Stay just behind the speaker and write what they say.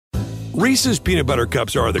Reese's peanut butter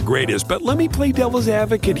cups are the greatest, but let me play devil's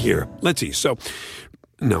advocate here. Let's see. So,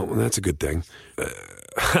 no, that's a good thing.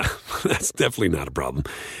 That's definitely not a problem.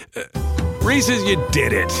 Reese's, you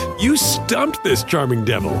did it. You stumped this charming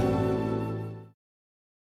devil.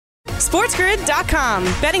 SportsGrid.com.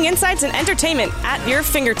 Betting insights and entertainment at your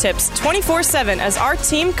fingertips 24/7 as our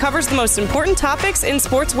team covers the most important topics in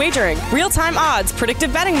sports wagering. Real-time odds,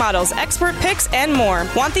 predictive betting models, expert picks, and more.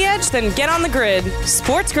 Want the edge? Then get on the grid.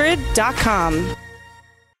 SportsGrid.com.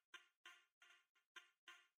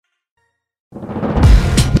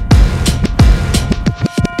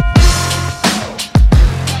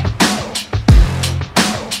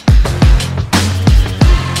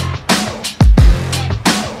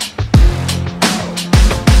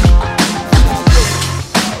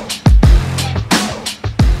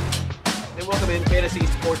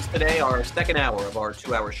 Today, our second hour of our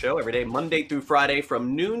 2-hour show every day, Monday through Friday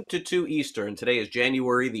from noon to 2 Eastern. Today is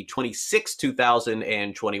January the 26th,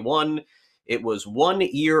 2021. It was 1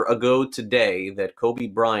 year ago today that Kobe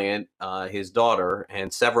Bryant, his daughter,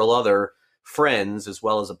 and several other friends, as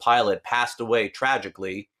well as a pilot, passed away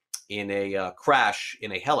tragically in a crash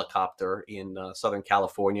in a helicopter in Southern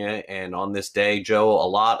California. And on this day, Joe, a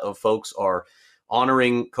lot of folks are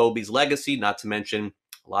honoring Kobe's legacy, not to mention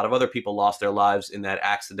a lot of other people lost their lives in that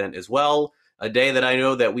accident as well. A day that I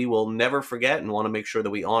know that we will never forget and want to make sure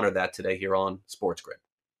that we honor that today here on Sports Grid.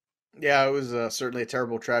 Yeah, it was certainly a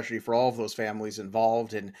terrible tragedy for all of those families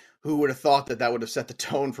involved. And who would have thought that that would have set the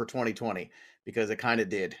tone for 2020? Because it kind of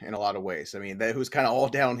did in a lot of ways. I mean, it was kind of all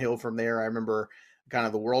downhill from there. I remember kind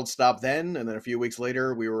of the world stopped then. And then a few weeks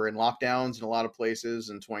later, we were in lockdowns in a lot of places.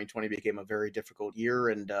 And 2020 became a very difficult year.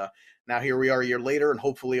 And now here we are a year later and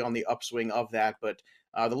hopefully on the upswing of that. But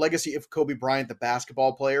the legacy of Kobe Bryant, the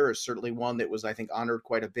basketball player, is certainly one that was, I think, honored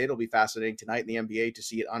quite a bit. It'll be fascinating tonight in the NBA to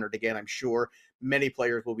see it honored again. I'm sure many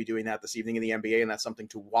players will be doing that this evening in the NBA, and that's something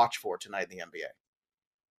to watch for tonight in the NBA.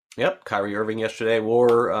 Yep, Kyrie Irving yesterday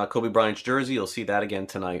wore Kobe Bryant's jersey. You'll see that again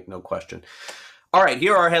tonight, no question. All right,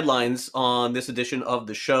 here are our headlines on this edition of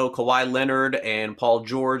the show. Kawhi Leonard and Paul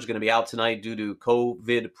George going to be out tonight due to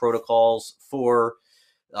COVID protocols for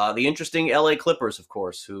the interesting LA Clippers, of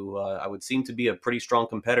course, who I would seem to be a pretty strong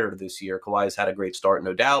competitor this year. Kawhi's had a great start,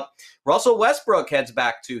 no doubt. Russell Westbrook heads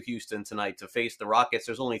back to Houston tonight to face the Rockets.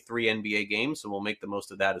 There's only 3 NBA games, so we'll make the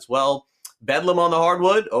most of that as well. Bedlam on the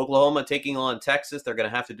hardwood. Oklahoma taking on Texas. They're going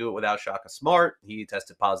to have to do it without Shaka Smart. He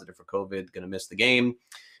tested positive for COVID, going to miss the game.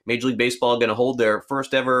 Major League Baseball going to hold their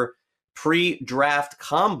first ever pre-draft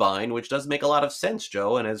combine, which does make a lot of sense,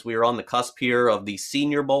 Joe. And as we are on the cusp here of the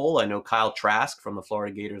Senior Bowl, I know Kyle Trask from the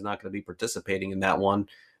Florida Gators is not going to be participating in that one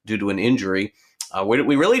due to an injury.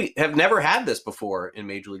 We really have never had this before in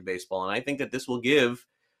Major League Baseball, and I think that this will give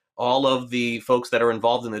all of the folks that are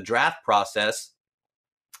involved in the draft process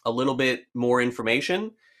a little bit more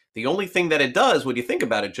information. The only thing that it does, when you think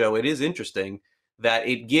about it, Joe, it is interesting that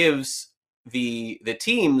it gives the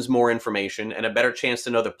teams more information and a better chance to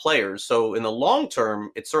know the players. So in the long term,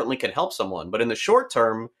 it certainly can help someone. But in the short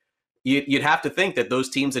term, you'd have to think that those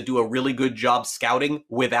teams that do a really good job scouting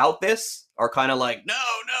without this are kind of like, no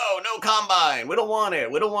combine. We don't want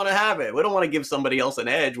it. We don't want to have it. We don't want to give somebody else an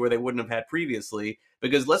edge where they wouldn't have had previously.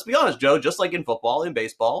 Because let's be honest, Joe, just like in football, in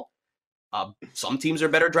baseball, some teams are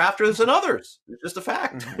better drafters than others. It's just a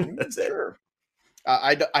fact. Mm-hmm. That's it. Sure.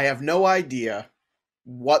 I have no idea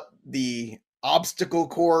what the obstacle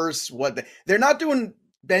course, they're not doing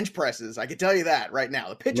bench presses. I can tell you that right now.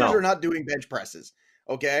 The pitchers are not doing bench presses.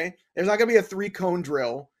 Okay. There's not going to be a 3-cone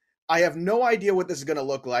drill. I have no idea what this is going to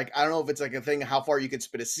look like. I don't know if it's like a thing, how far you can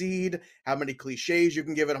spit a seed, how many cliches you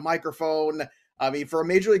can give it a microphone. I mean, for a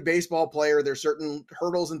Major League Baseball player, there's certain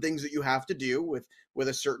hurdles and things that you have to do with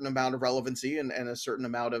a certain amount of relevancy and a certain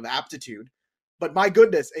amount of aptitude. But my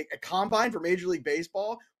goodness, a combine for Major League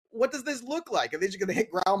Baseball, what does this look like? Are they just going to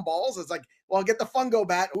hit ground balls? It's like, well, get the fungo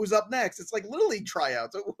bat. Who's up next? It's like Little League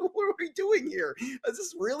tryouts. What are we doing here? Is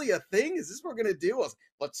this really a thing? Is this what we're going to do?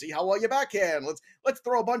 Let's see how well you backhand. Let's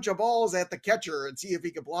throw a bunch of balls at the catcher and see if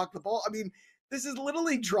he can block the ball. I mean, this is Little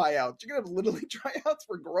League tryouts. You're going to have Little League tryouts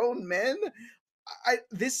for grown men?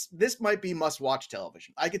 This might be must-watch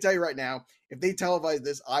television. I can tell you right now, if they televise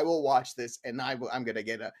this, I will watch this, and I'm going to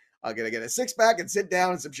get a six-pack and sit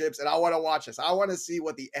down and some chips, and I want to watch this. I want to see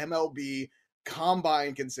what the MLB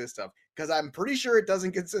combine consists of, because I'm pretty sure it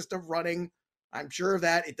doesn't consist of running. I'm sure of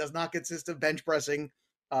that. It does not consist of bench pressing.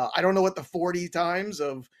 I don't know what the 40 times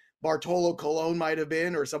of Bartolo Colon might have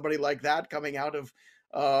been, or somebody like that coming out of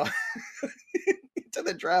to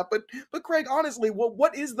the draft. But Craig, honestly,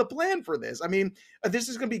 what is the plan for this? I mean, this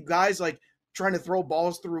is going to be guys like trying to throw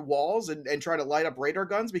balls through walls and try to light up radar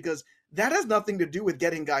guns, because That has nothing to do with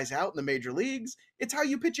getting guys out in the major leagues. It's how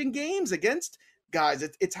you pitch in games against guys.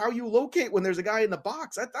 It's how you locate when there's a guy in the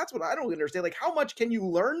box. That's what I don't understand. Like, how much can you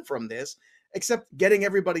learn from this except getting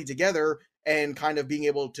everybody together and kind of being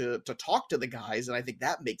able to talk to the guys? And I think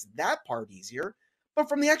that makes that part easier. But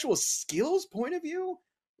from the actual skills point of view,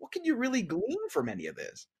 what can you really glean from any of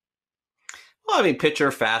this? Well, I mean,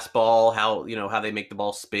 pitcher, fastball, how they make the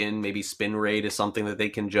ball spin. Maybe spin rate is something that they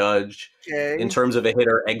can judge. Okay. In terms of a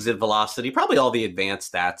hitter, exit velocity, probably all the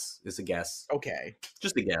advanced stats is a guess. Okay.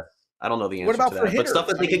 Just a guess. I don't know the answer What about to for that. hitters? But stuff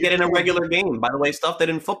that they could get in a regular game. By the way, stuff that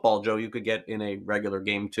in football, Joe, you could get in a regular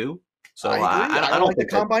game too. So I don't like the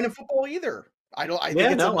think combine in football either. I think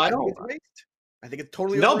it's waste. I think it's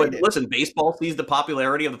totally overrated. But listen, baseball sees the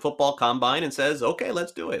popularity of the football combine and says, "Okay,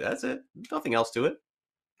 let's do it." That's it. Nothing else to it.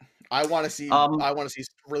 I want to see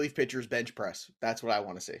relief pitchers bench press. That's what I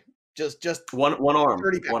want to see. Just one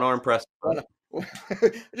arm press.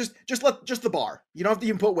 just the bar. You don't have to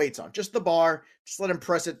even put weights on. Just the bar. Just let him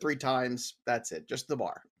press it 3 times. That's it. Just the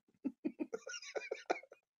bar.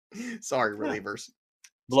 Sorry, relievers.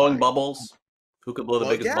 Blowing bubbles. Who could blow the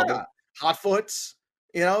biggest bubble? Hot foots.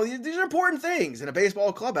 You know, these are important things. In a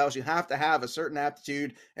baseball clubhouse, you have to have a certain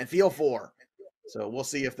aptitude and feel for. So we'll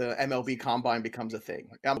see if the MLB combine becomes a thing.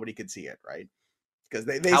 Nobody could see it, right? Because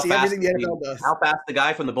they see everything the NFL does. How fast the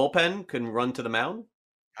guy from the bullpen can run to the mound?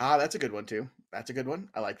 That's a good one, too. That's a good one.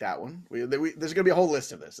 I like that one. There's going to be a whole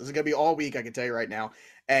list of this. This is going to be all week, I can tell you right now.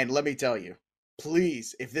 And let me tell you,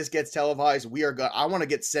 please, if this gets televised, I want to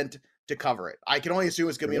get sent to cover it. I can only assume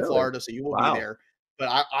it's going to be in Florida, so you will be there.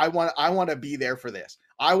 But I want to be there for this.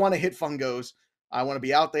 I want to hit fungos. I want to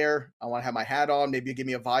be out there. I want to have my hat on. Maybe give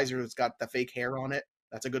me a visor that's got the fake hair on it.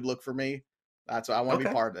 That's a good look for me. That's what I want to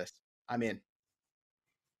be part of this. I'm in.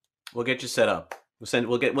 We'll get you set up.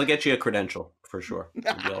 We'll get you a credential for sure.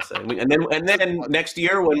 And then next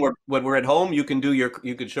year when we're at home, you can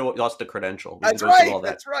show us the credential. That's right.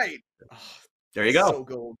 That's right. Oh, there you go. So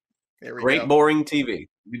cool. Great boring TV.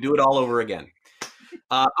 We do it all over again.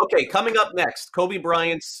 Okay, coming up next, Kobe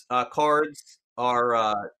Bryant's cards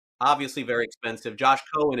are obviously very expensive. Josh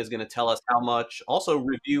Cohen is going to tell us how much. Also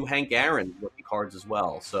review Hank Aaron's rookie cards as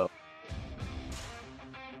well. So.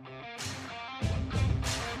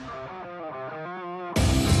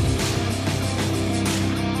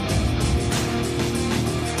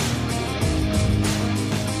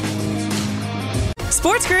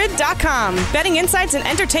 SportsGrid.com. Betting insights and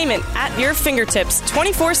entertainment at your fingertips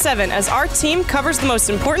 24/7 as our team covers the most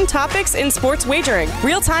important topics in sports wagering.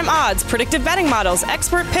 Real-time odds, predictive betting models,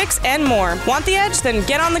 expert picks, and more. Want the edge? Then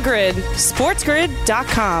get on the grid.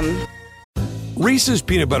 SportsGrid.com. Reese's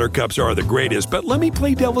Peanut Butter Cups are the greatest, but let me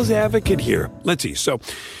play devil's advocate here. Let's see. So,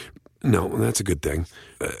 no, that's a good thing.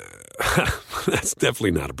 That's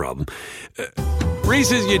definitely not a problem.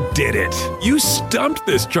 Reese's, you did it. You stumped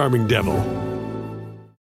this charming devil.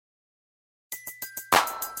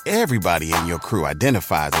 Everybody in your crew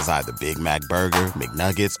identifies as either Big Mac Burger,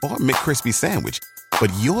 McNuggets, or McCrispy Sandwich.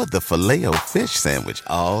 But you're the Filet-O-Fish Sandwich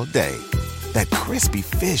all day. That crispy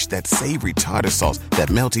fish, that savory tartar sauce, that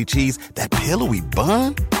melty cheese, that pillowy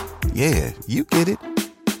bun. Yeah, you get it.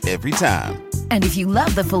 Every time. And if you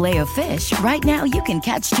love the Filet-O-Fish, right now you can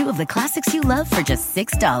catch 2 of the classics you love for just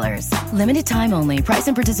 $6. Limited time only. Price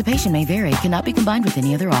and participation may vary. Cannot be combined with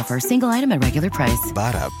any other offer. Single item at regular price.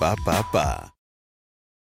 Ba-da-ba-ba-ba.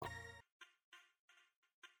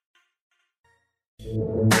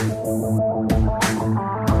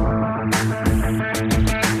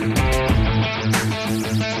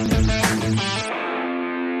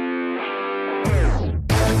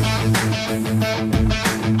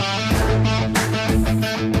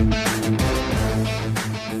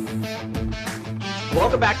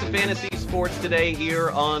 Welcome back to Fantasy Sports Today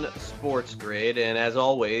here on Sports Grid. And as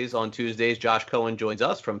always, on Tuesdays, Josh Cohen joins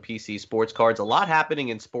us from PC Sports Cards. A lot happening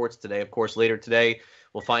in sports today. Of course, later today,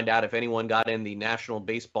 we'll find out if anyone got in the National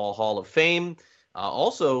Baseball Hall of Fame.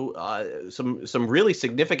 Some really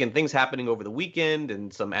significant things happening over the weekend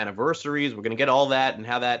and some anniversaries. We're going to get all that and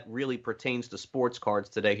how that really pertains to sports cards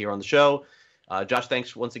today here on the show. Josh,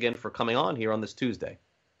 thanks once again for coming on here on this Tuesday.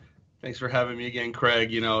 Thanks for having me again,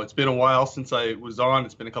 Craig. You know, it's been a while since I was on.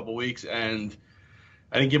 It's been a couple weeks, and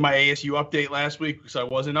I didn't give my ASU update last week because I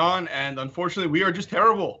wasn't on. And unfortunately, we are just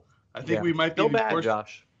terrible. I think we might be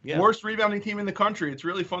the worst rebounding team in the country. It's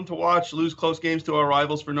really fun to watch, lose close games to our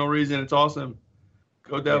rivals for no reason. It's awesome.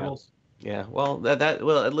 Go Devils. Yeah. Well,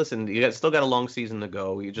 listen, you still got a long season to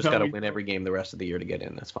go. You just got to win every game the rest of the year to get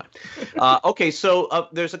in. That's fine. Okay, so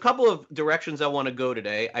there's a couple of directions I want to go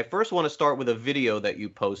today. I first want to start with a video that you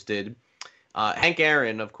posted Hank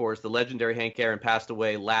Aaron, of course, the legendary Hank Aaron, passed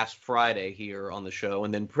away last Friday here on the show.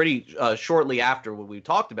 And then pretty shortly after when we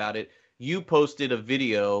talked about it, you posted a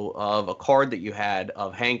video of a card that you had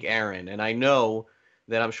of Hank Aaron. And I know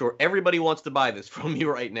that I'm sure everybody wants to buy this from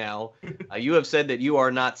you right now. You have said that you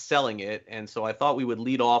are not selling it. And so I thought we would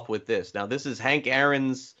lead off with this. Now, this is Hank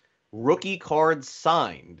Aaron's rookie card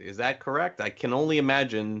signed. Is that correct? I can only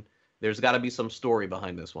imagine there's got to be some story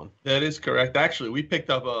behind this one. That is correct. Actually, we picked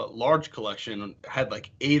up a large collection, had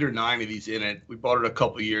like 8 or 9 of these in it. We bought it a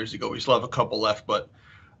couple years ago. We still have a couple left, but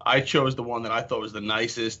I chose the one that I thought was the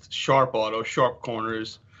nicest. Sharp auto, sharp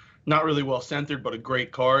corners, not really well centered, but a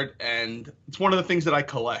great card. And it's one of the things that I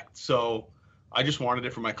collect. So I just wanted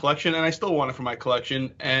it for my collection, and I still want it for my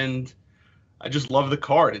collection. And I just love the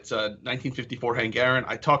card. It's a 1954 Hank Aaron.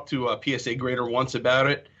 I talked to a PSA grader once about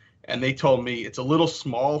it, and they told me it's a little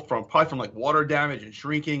small probably from like water damage and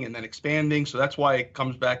shrinking and then expanding. So that's why it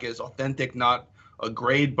comes back as authentic, not a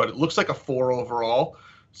grade, but it looks like a 4 overall.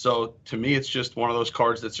 So to me, it's just one of those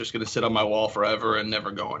cards that's just going to sit on my wall forever and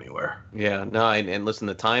never go anywhere. Yeah, no, and listen,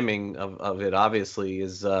 the timing of it obviously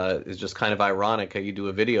is just kind of ironic how you do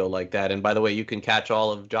a video like that. And by the way, you can catch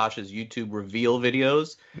all of Josh's YouTube reveal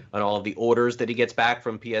videos on all of the orders that he gets back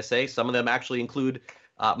from PSA. Some of them actually include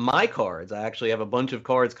my cards. I actually have a bunch of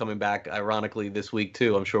cards coming back, ironically, this week,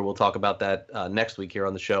 too. I'm sure we'll talk about that next week here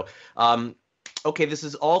on the show. Okay, this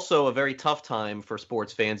is also a very tough time for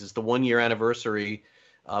sports fans. It's the 1-year anniversary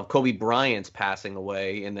of Kobe Bryant's passing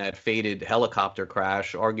away in that fated helicopter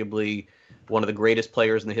crash, arguably one of the greatest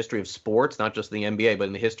players in the history of sports, not just in the NBA, but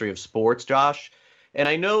in the history of sports, Josh. And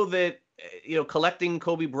I know that, collecting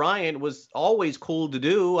Kobe Bryant was always cool to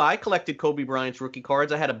do. I collected Kobe Bryant's rookie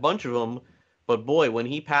cards. I had a bunch of them. But boy, when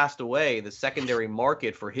he passed away, the secondary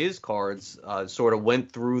market for his cards sort of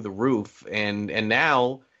went through the roof. And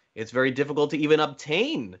now it's very difficult to even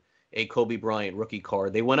obtain a Kobe Bryant rookie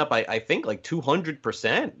card. They went up, I think, like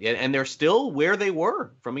 200%. And they're still where they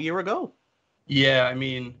were from a year ago. Yeah, I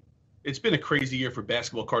mean, it's been a crazy year for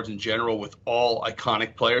basketball cards in general with all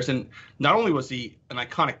iconic players. And not only was he an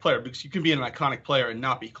iconic player, because you can be an iconic player and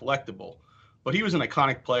not be collectible, but he was an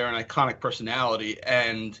iconic player, an iconic personality.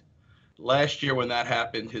 And last year when that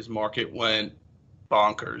happened, his market went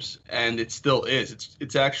bonkers, and it still is.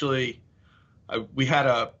 It's actually, we had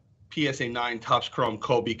a PSA 9 Topps Chrome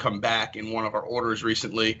Kobe come back in one of our orders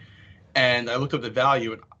recently, and I looked up the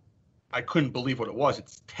value, and I couldn't believe what it was.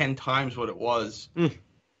 It's 10 times what it was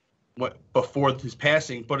before his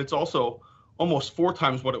passing, but it's also almost 4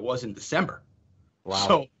 times what it was in December. Wow.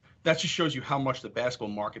 So that just shows you how much the basketball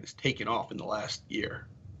market has taken off in the last year.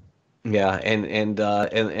 Yeah,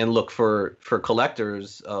 and look, for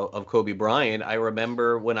collectors of Kobe Bryant, I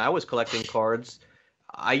remember when I was collecting cards,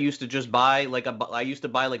 I used to just buy like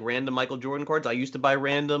random Michael Jordan cards. I used to buy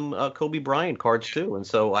random Kobe Bryant cards too, and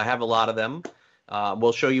so I have a lot of them.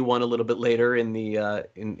 We'll show you one a little bit later in the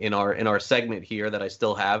in our segment here that I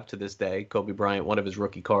still have to this day. Kobe Bryant, one of his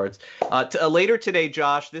rookie cards. Later today,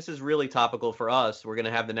 Josh, this is really topical for us. We're going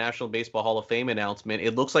to have the National Baseball Hall of Fame announcement.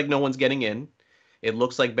 It looks like no one's getting in. It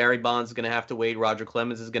looks like Barry Bonds is going to have to wait. Roger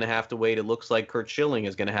Clemens is going to have to wait. It looks like Curt Schilling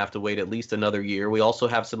is going to have to wait at least another year. We also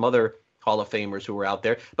have some other Hall of Famers who were out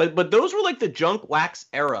there. But those were like the junk wax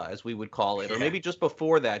era, as we would call it, or maybe just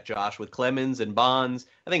before that, Josh, with Clemens and Bonds.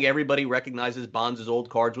 I think everybody recognizes Bonds'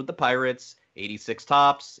 old cards with the Pirates, 86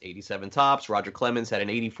 Topps, 87 Topps. Roger Clemens had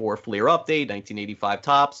an 84 Fleer Update, 1985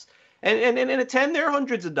 Topps. And a 10, they're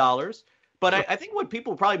hundreds of dollars. But I think what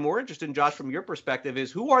people are probably more interested in, Josh, from your perspective,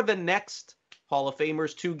 is who are the next Hall of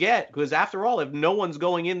Famers to get? Because after all, if no one's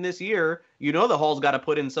going in this year, the Hall's got to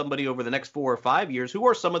put in somebody over the next 4 or 5 years. Who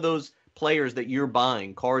are some of those players that you're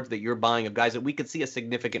buying, cards that you're buying of guys that we could see a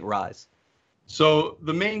significant rise? So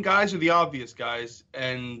the main guys are the obvious guys,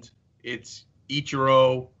 and it's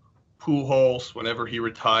Ichiro, Pujols whenever he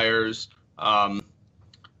retires,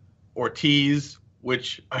 Ortiz,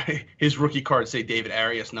 which his rookie cards say David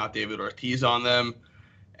Arias, not David Ortiz on them,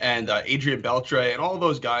 and Adrian Beltre, and all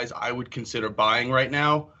those guys I would consider buying right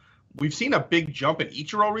now. We've seen a big jump in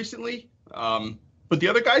Ichiro recently, but the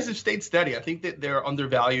other guys have stayed steady. I think that they're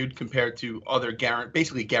undervalued compared to other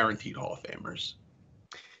basically guaranteed Hall of Famers.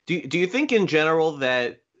 Do you think in general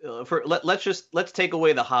that let's take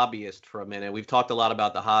away the hobbyist for a minute. We've talked a lot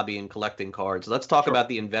about the hobby and collecting cards. Let's talk about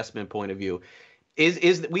the investment point of view.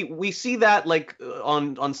 We see that like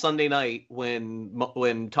on Sunday night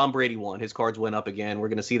when Tom Brady won, his cards went up again. We're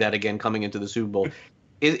going to see that again coming into the Super Bowl.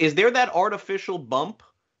 Is there that artificial bump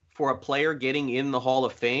for a player getting in the Hall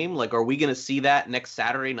of Fame? Like, are we going to see that next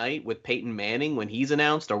Saturday night with Peyton Manning when he's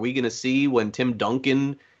announced? Are we going to see when Tim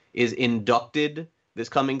Duncan is inducted this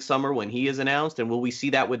coming summer when he is announced? And will we see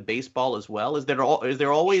that with baseball as well? Is there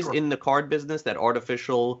always in the card business that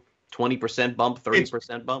artificial 20% bump,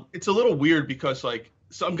 30% bump? It's a little weird because like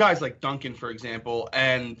some guys like Duncan, for example,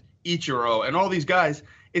 and Ichiro and all these guys,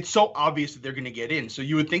 it's so obvious that they're going to get in. So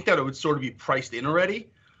you would think that it would sort of be priced in already,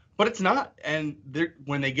 but it's not. And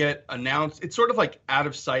when they get announced, it's sort of like out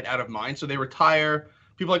of sight, out of mind. So they retire.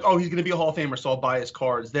 People are like, oh, he's going to be a Hall of Famer, so I'll buy his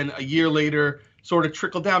cards. Then a year later, sort of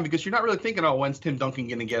trickle down because you're not really thinking, oh, when's Tim Duncan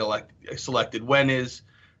going to get selected? When is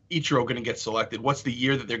Ichiro going to get selected? What's the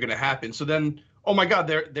year that they're going to happen? So then, oh my God,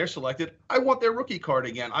 they're selected. I want their rookie card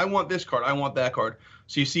again. I want this card. I want that card.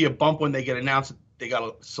 So you see a bump when they get announced. They got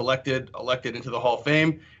elected into the Hall of Fame.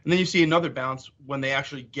 And then you see another bounce when they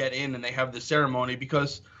actually get in and they have the ceremony,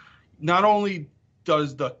 because not only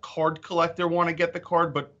does the card collector want to get the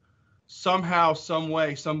card, but somehow, some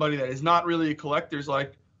way, somebody that is not really a collector is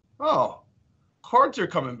like, oh, cards are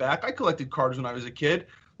coming back. I collected cards when I was a kid.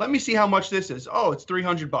 Let me see how much this is. Oh, it's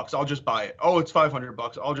 $300. I'll just buy it. Oh, it's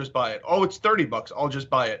 $500. I'll just buy it. Oh, it's $30. I'll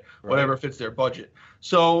just buy it. Right. Whatever fits their budget.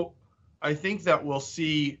 So I think that we'll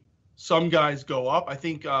see some guys go up. I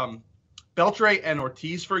think Beltre and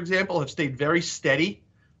Ortiz, for example, have stayed very steady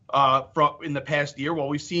in the past year. While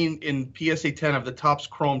we've seen in PSA 10 of the Topps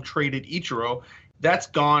Chrome traded Ichiro, that's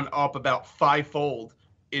gone up about fivefold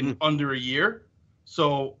in under a year.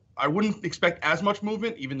 So I wouldn't expect as much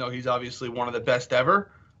movement, even though he's obviously one of the best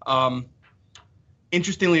ever.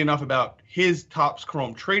 Interestingly enough, about his Topps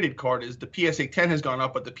Chrome traded card is the PSA 10 has gone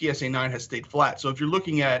up, but the PSA 9 has stayed flat. So if you're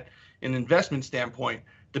looking at an investment standpoint,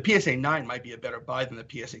 the PSA 9 might be a better buy than the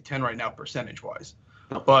PSA 10 right now, percentage-wise.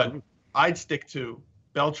 But I'd stick to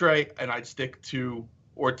Beltre and I'd stick to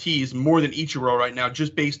Ortiz more than Ichiro right now,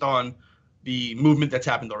 just based on the movement that's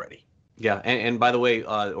happened already. Yeah, and by the way,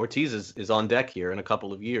 Ortiz is on deck here in a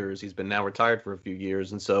couple of years. He's been now retired for a few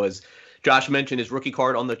years. And so as Josh mentioned, his rookie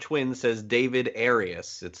card on the Twins says David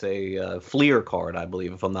Arias. It's a Fleer card, I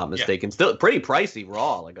believe, if I'm not mistaken. Yeah. Still pretty pricey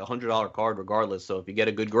raw, like a $100 card regardless. So if you get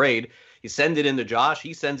a good grade, you send it in to Josh.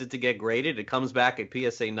 He sends it to get graded. It comes back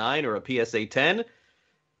a PSA 9 or a PSA 10,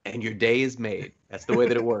 and your day is made. That's the way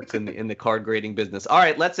that it works in the card grading business. All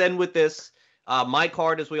right, let's end with this. My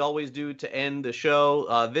card, as we always do to end the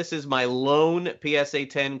show. This is my lone PSA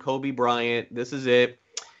 10 Kobe Bryant. This is it.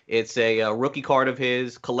 It's a rookie card of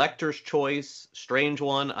his, collector's choice, strange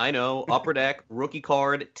one, I know, Upper Deck, rookie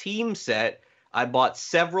card, team set. I bought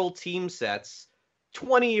several team sets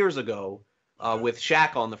 20 years ago with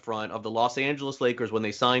Shaq on the front of the Los Angeles Lakers when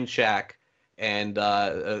they signed Shaq. And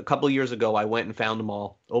a couple of years ago, I went and found them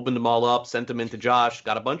all, opened them all up, sent them into Josh,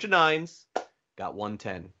 got a bunch of 9s. Got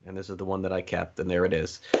 110, and this is the one that I kept, and there it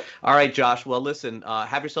is. All right, Josh. Well, listen,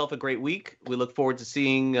 have yourself a great week. We look forward to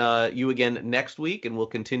seeing you again next week, and we'll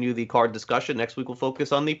continue the card discussion. Next week, we'll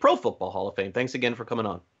focus on the Pro Football Hall of Fame. Thanks again for coming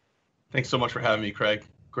on. Thanks so much for having me, Craig.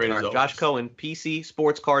 Great as always. Josh Cohen,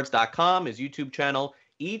 PCSportsCards.com, his YouTube channel.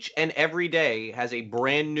 Each and every day has a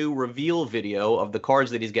brand new reveal video of the cards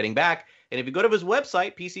that he's getting back. And if you go to his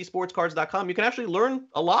website, PCSportsCards.com, you can actually learn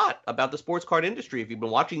a lot about the sports card industry. If you've been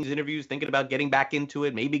watching these interviews, thinking about getting back into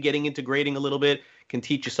it, maybe getting into grading a little bit, can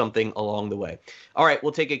teach you something along the way. All right,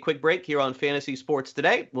 we'll take a quick break here on Fantasy Sports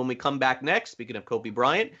Today. When we come back next, speaking of Kobe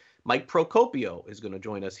Bryant, Mike Procopio is going to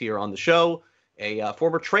join us here on the show. A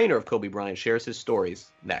former trainer of Kobe Bryant shares his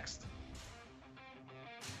stories next.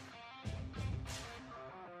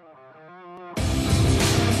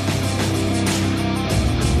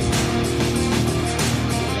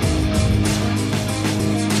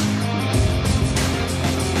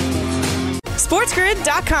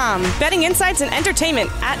 SportsGrid.com. Betting insights and entertainment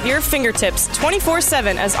at your fingertips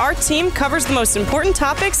 24/7 as our team covers the most important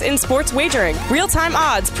topics in sports wagering. Real-time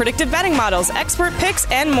odds, predictive betting models, expert picks,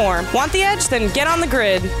 and more. Want the edge? Then get on the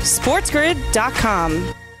grid.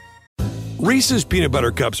 SportsGrid.com. Reese's Peanut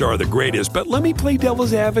Butter Cups are the greatest, but let me play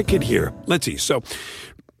devil's advocate here. Let's see. So,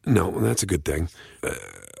 no, that's a good thing.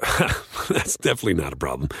 That's definitely not a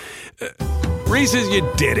problem. Reese's, you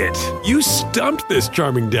did it. You stumped this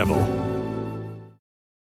charming devil.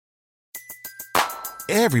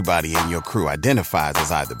 Everybody in your crew identifies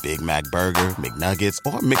as either Big Mac Burger, McNuggets,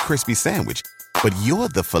 or McCrispy Sandwich. But you're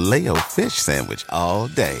the Filet-O-Fish Sandwich all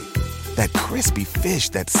day. That crispy fish,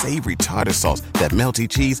 that savory tartar sauce, that melty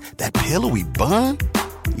cheese, that pillowy bun.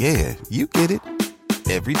 Yeah, you get it.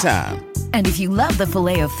 Every time. And if you love the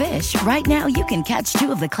Filet-O-Fish, right now you can catch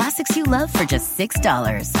 2 of the classics you love for just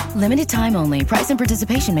 $6. Limited time only. Price and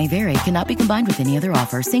participation may vary. Cannot be combined with any other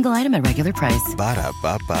offer. Single item at regular price.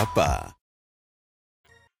 Ba-da-ba-ba-ba.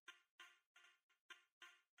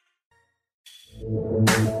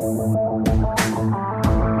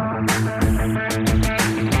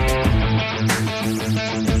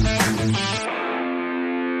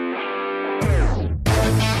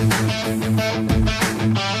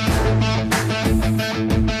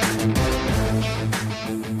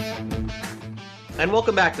 And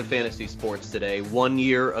welcome back to Fantasy Sports Today. 1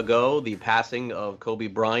 year ago, the passing of Kobe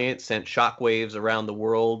Bryant sent shockwaves around the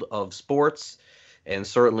world of sports, and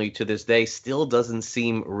certainly to this day still doesn't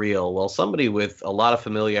seem real. Well, somebody with a lot of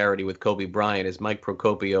familiarity with Kobe Bryant is Mike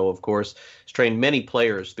Procopio, of course, has trained many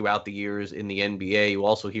players throughout the years in the NBA. You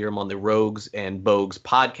also hear him on the Rogues and Bogues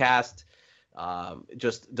podcast.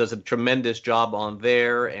 Just does a tremendous job on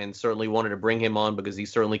there, and certainly wanted to bring him on because he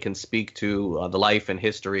certainly can speak to the life and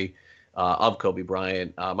history of Kobe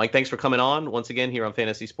Bryant. Mike, thanks for coming on once again here on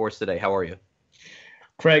Fantasy Sports Today. How are you?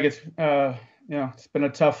 Craig, it's it's been a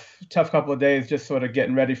tough couple of days just sort of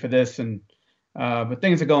getting ready for this, and but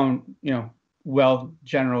things are going well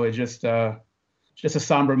generally. Just a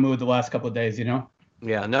somber mood the last couple of days,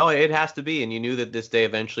 Yeah, no, it has to be, and you knew that this day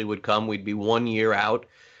eventually would come. We'd be 1 year out.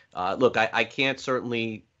 Look, I can't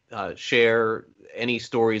certainly share any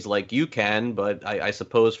stories like you can, but I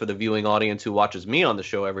suppose for the viewing audience who watches me on the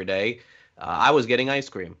show every day, I was getting ice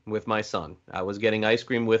cream with my son.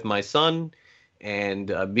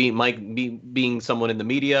 And being someone in the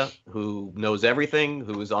media who knows everything,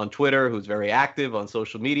 who is on Twitter, who's very active on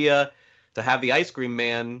social media, to have the ice cream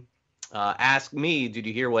man ask me, did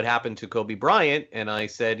you hear what happened to Kobe Bryant? And I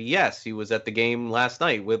said, yes, he was at the game last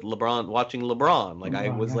night with LeBron, watching LeBron. I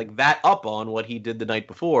was like that up on what he did the night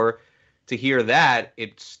before. To hear that,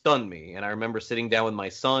 it stunned me. And I remember sitting down with my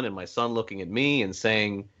son and my son looking at me and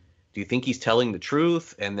saying, do you think he's telling the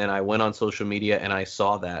truth? And then I went on social media and I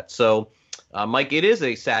saw that. So, Mike, it is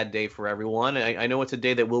a sad day for everyone. I know it's a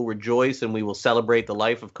day that we'll rejoice and we will celebrate the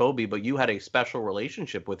life of Kobe, but you had a special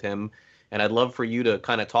relationship with him. And I'd love for you to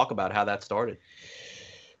kind of talk about how that started.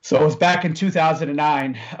 So it was back in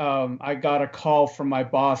 2009. I got a call from my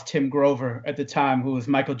boss, Tim Grover, at the time, who was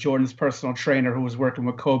Michael Jordan's personal trainer, who was working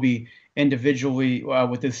with Kobe individually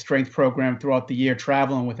with his strength program throughout the year,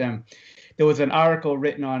 traveling with him. There was an article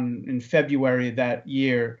written in February that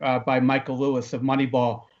year by Michael Lewis of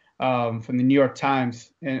Moneyball from the New York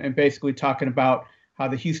Times, and basically talking about how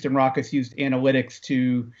the Houston Rockets used analytics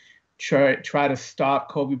to try to stop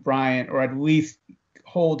Kobe Bryant, or at least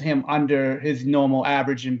hold him under his normal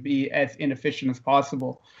average and be as inefficient as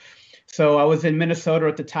possible. So I was in Minnesota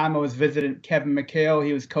at the time. I was visiting Kevin McHale.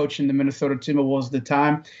 He was coaching the Minnesota Timberwolves at the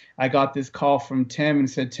time. I got this call from Tim and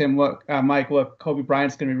said, Tim, look, Mike, look, Kobe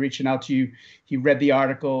Bryant's going to be reaching out to you. He read the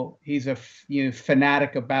article. He's a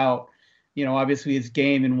fanatic about, obviously his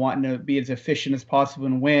game and wanting to be as efficient as possible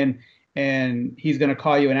and win. And he's going to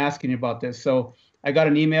call you and asking you about this. So I got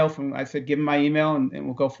an email I said, give him my email and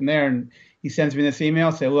we'll go from there. And he sends me this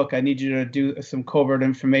email, say, look, I need you to do some covert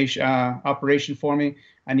information operation for me.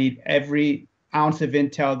 I need every ounce of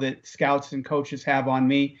intel that scouts and coaches have on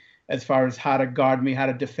me as far as how to guard me, how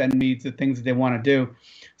to defend me, the things that they want to do.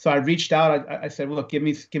 So I reached out. I said, well, look, give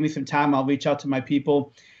me some time. I'll reach out to my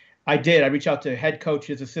people. I did. I reached out to head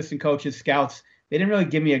coaches, assistant coaches, scouts. They didn't really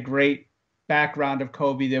give me a great background of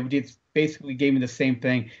Kobe. They basically gave me the same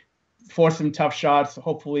thing. Force some tough shots.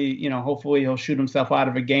 Hopefully he'll shoot himself out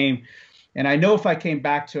of a game. And I know if I came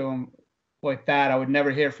back to him like that, I would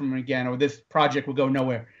never hear from him again, or this project would go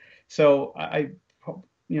nowhere. So I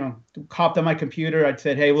hopped on my computer. I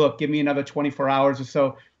said, hey, look, give me another 24 hours or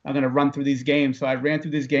so. I'm going to run through these games. So I ran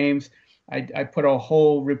through these games. I put a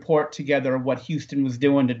whole report together of what Houston was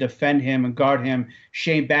doing to defend him and guard him.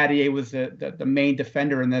 Shane Battier was the main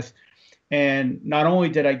defender in this. And not only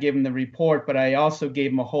did I give him the report, but I also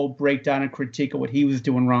gave him a whole breakdown and critique of what he was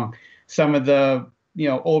doing wrong. Some of the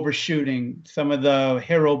overshooting, some of the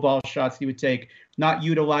hero ball shots he would take, not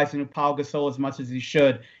utilizing Paul Gasol as much as he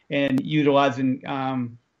should, and utilizing,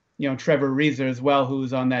 Trevor Ariza as well, who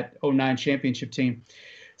was on that 2009 championship team.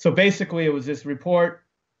 So basically it was this report.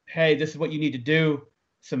 Hey, this is what you need to do.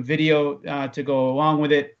 Some video to go along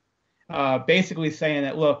with it. Basically saying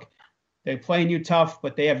that, look, they're playing you tough,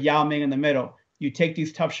 but they have Yao Ming in the middle. You take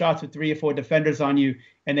these tough shots with 3 or 4 defenders on you,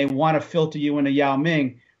 and they want to filter you into Yao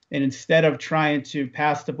Ming. And instead of trying to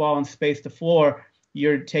pass the ball and space the floor,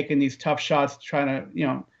 you're taking these tough shots, trying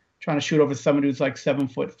to shoot over someone who's like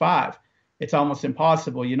 7'5". It's almost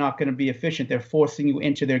impossible. You're not going to be efficient. They're forcing you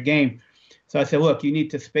into their game. So I said, look, you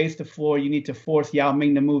need to space the floor. You need to force Yao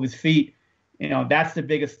Ming to move his feet. That's the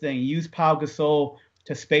biggest thing. Use Pau Gasol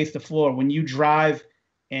to space the floor. When you drive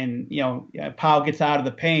and, Pau gets out of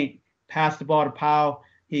the paint, pass the ball to Pau.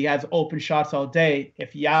 He has open shots all day.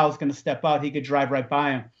 If Yao's going to step out, he could drive right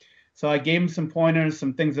by him. So I gave him some pointers,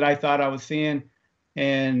 some things that I thought I was seeing.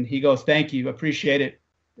 And he goes, thank you, appreciate it.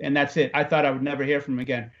 And that's it. I thought I would never hear from him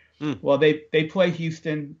again. Well, they play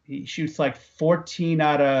Houston. He shoots like 14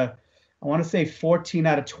 out of 23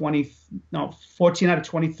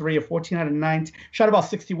 or 14 out of 19. Shot about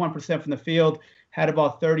 61% from the field, had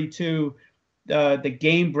about 32 the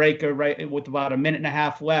game breaker, right, with about a minute and a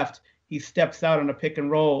half left. He steps out on a pick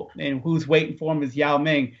and roll, and who's waiting for him is Yao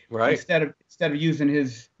Ming. Right. Instead of using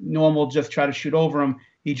his normal just try to shoot over him,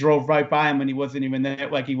 he drove right by him and he wasn't even there,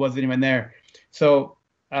 like he wasn't even there. So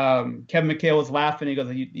Kevin McHale was laughing. He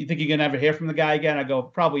goes, you think you're going to ever hear from the guy again? I go,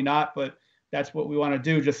 probably not, but that's what we want to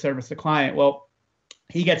do, just service the client. Well,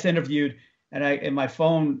 he gets interviewed, and my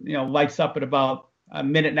phone, lights up at about a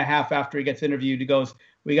minute and a half after he gets interviewed. He goes,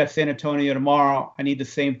 we got San Antonio tomorrow. I need the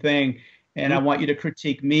same thing. And I want you to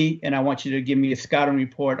critique me, and I want you to give me a scouting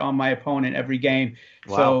report on my opponent every game.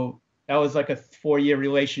 Wow. So that was like a 4-year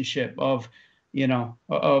relationship of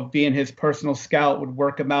being his personal scout, would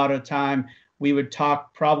work him out at a time. We would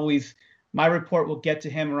talk probably, my report will get to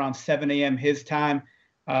him around 7 a.m. his time.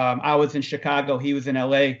 I was in Chicago, he was in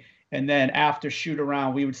LA. And then after shoot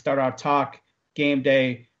around, we would start our talk game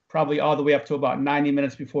day, probably all the way up to about 90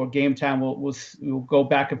 minutes before game time. We'll go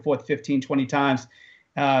back and forth 15, 20 times.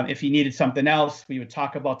 If he needed something else, we would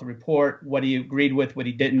talk about the report, what he agreed with, what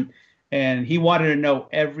he didn't. And he wanted to know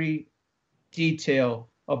every detail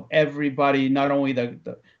of everybody, not only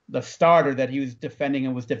the starter that he was defending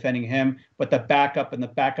and was defending him, but the backup and the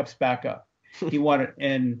backup's backup. He wanted,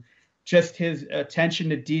 and just his attention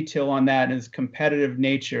to detail on that and his competitive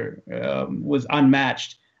nature was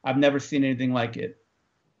unmatched. I've never seen anything like it.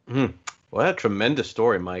 Mm-hmm. Well, a tremendous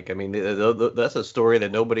story, Mike. I mean, that's a story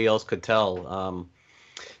that nobody else could tell.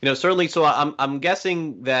 Certainly. So I'm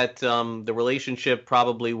guessing that the relationship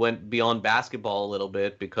probably went beyond basketball a little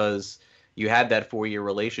bit, because you had that 4-year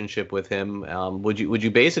relationship with him. Would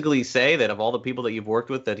you basically say that of all the people that you've worked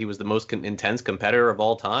with, that he was the most intense competitor of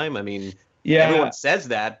all time? I mean, yeah, everyone says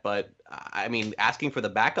that, but I mean, asking for the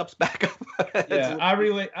backup's backup. Yeah,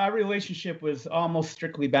 our relationship was almost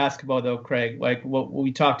strictly basketball, though, Craig. Like what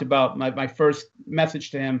we talked about, my first message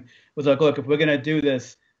to him was like, look, if we're gonna do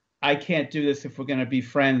this, I can't do this if we're going to be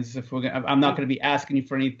friends. I'm not going to be asking you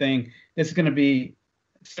for anything. This is going to be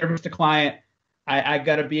service to client. I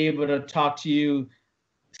got to be able to talk to you,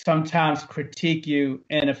 sometimes critique you.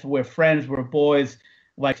 And if we're friends, we're boys,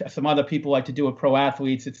 like some other people like to do with pro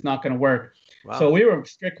athletes, it's not going to work. Wow. So we were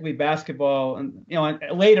strictly basketball. And,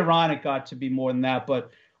 and later on it got to be more than that.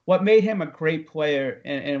 But what made him a great player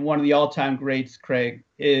and one of the all-time greats, Craig,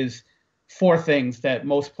 is 4 things that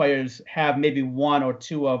most players have maybe 1 or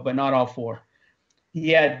 2 of, but not all 4. He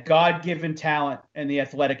had God-given talent and the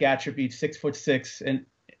athletic attributes, 6'6", and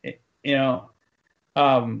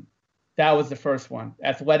that was the first one.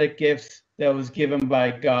 Athletic gifts that was given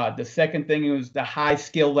by God. The second thing was the high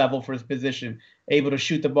skill level for his position, able to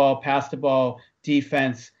shoot the ball, pass the ball,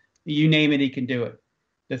 defense, you name it, he can do it.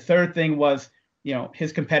 The third thing was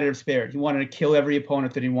his competitive spirit. He wanted to kill every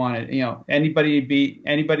opponent that he wanted. Anybody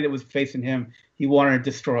that was facing him, he wanted to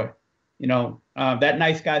destroy. That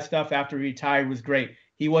nice guy stuff after he retired was great.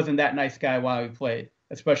 He wasn't that nice guy while he played,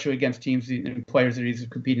 especially against teams and players that he's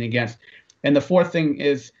competing against. And the fourth thing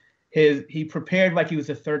is he prepared like he was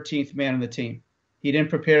the 13th man on the team. He didn't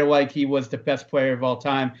prepare like he was the best player of all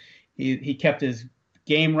time. He kept his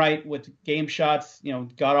game right with game shots,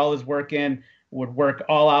 got all his work in, would work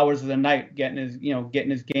all hours of the night, getting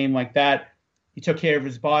his game like that. He took care of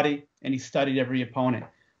his body, and he studied every opponent.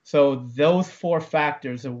 So those 4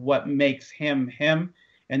 factors are what makes him him,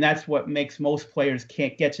 and that's what makes most players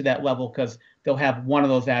can't get to that level, because they'll have one of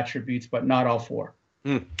those attributes, but not all 4.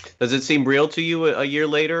 Does it seem real to you a year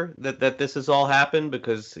later that this has all happened?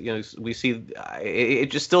 Because we see it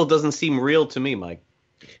just still doesn't seem real to me, Mike.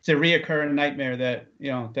 It's a reoccurring nightmare that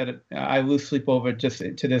I lose sleep over just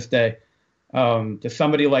to this day. There's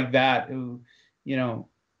somebody like that who,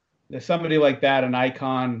 there's somebody like that, an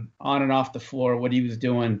icon on and off the floor, what he was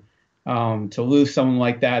doing, to lose someone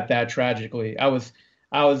like that tragically. I was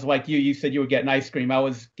like you said you were getting ice cream. I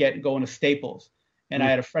was going to Staples, and I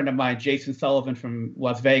had a friend of mine, Jason Sullivan from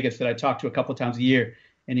Las Vegas, that I talked to a couple times a year.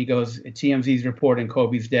 And he goes, TMZ's reporting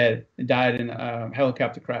Kobe's died in a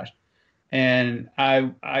helicopter crash. And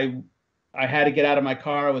I had to get out of my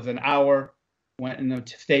car. It was an hour. Went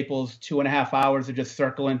into Staples, 2.5 hours of just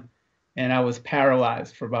circling, and I was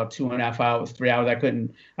paralyzed for about 2.5 hours, 3 hours. I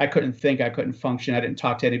couldn't think, I couldn't function. I didn't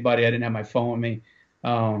talk to anybody. I didn't have my phone with me.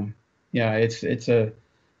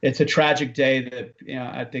 It's a tragic day that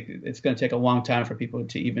I think it's going to take a long time for people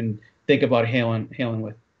to even think about healing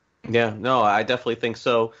with. Yeah, no, I definitely think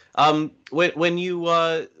so. When you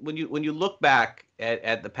look back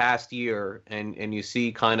at the past year and you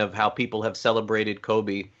see kind of how people have celebrated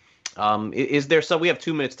Kobe. Is there some? We have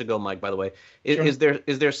 2 minutes to go, Mike. By the way, is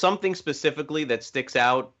there something specifically that sticks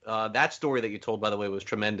out? That story that you told, by the way, was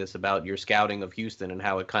tremendous about your scouting of Houston and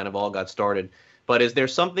how it kind of all got started. But is there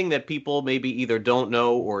something that people maybe either don't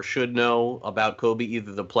know or should know about Kobe,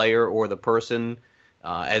 either the player or the person,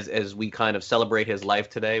 as we kind of celebrate his life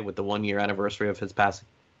today with the 1 year anniversary of his passing?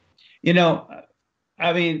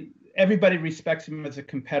 I mean, everybody respects him as a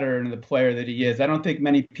competitor and the player that he is. I don't think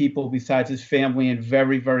many people besides his family and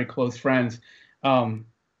very, very close friends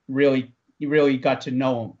really got to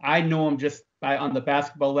know him. I know him just on the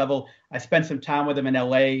basketball level. I spent some time with him in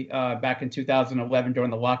LA back in 2011 during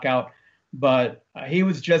the lockout, but he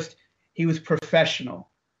was professional.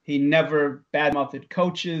 He never badmouthed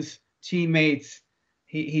coaches, teammates.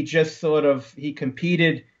 He just he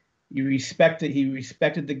competed. He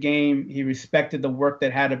respected the game. He respected the work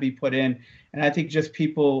that had to be put in. And I think just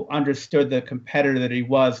people understood the competitor that he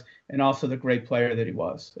was and also the great player that he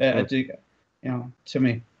was, to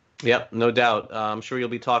me. Yep, no doubt. I'm sure you'll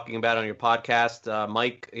be talking about it on your podcast.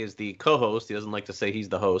 Mike is the co-host. He doesn't like to say he's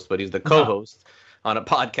the host, but he's the co-host on a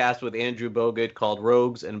podcast with Andrew Bogut called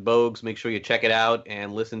Rogues and Bogues. Make sure you check it out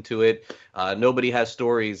and listen to it. Nobody has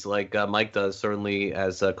stories like Mike does, certainly,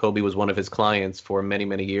 as Kobe was one of his clients for many,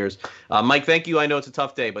 many years. Mike, thank you. I know it's a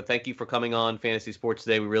tough day, but thank you for coming on Fantasy Sports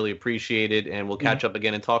Today. We really appreciate it, and we'll catch up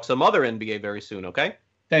again and talk some other NBA very soon, okay?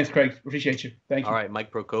 Thanks, Craig. Appreciate you. Thank you. All right,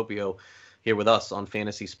 Mike Procopio here with us on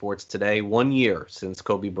Fantasy Sports Today. 1 year since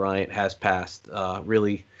Kobe Bryant has passed.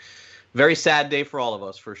 Really very sad day for all of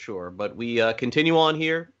us, for sure. But we continue on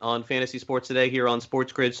here on Fantasy Sports Today here on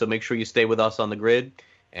Sports Grid, so make sure you stay with us on the grid,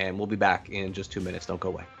 and we'll be back in just 2 minutes. Don't go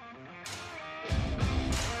away.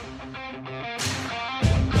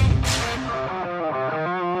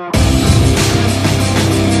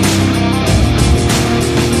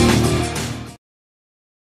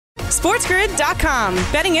 SportsGrid.com.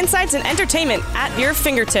 Betting insights and entertainment at your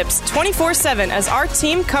fingertips 24/7 as our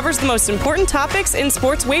team covers the most important topics in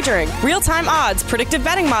sports wagering. Real-time odds, predictive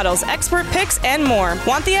betting models, expert picks, and more.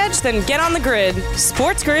 Want the edge? Then get on the grid.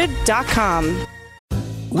 SportsGrid.com.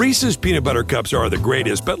 Reese's Peanut Butter Cups are the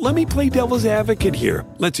greatest, but let me play devil's advocate here.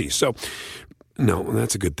 Let's see. So, no,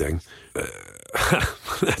 that's a good thing.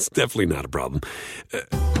 That's definitely not a problem.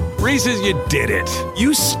 Reese's, you did it.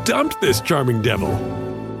 You stumped this charming devil.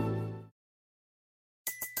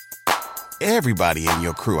 Everybody in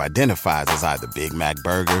your crew identifies as either Big Mac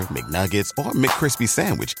Burger, McNuggets, or McCrispy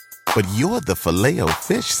Sandwich. But you're the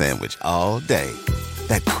Filet-O-Fish Sandwich all day.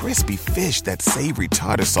 That crispy fish, that savory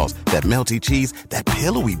tartar sauce, that melty cheese, that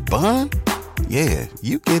pillowy bun. Yeah,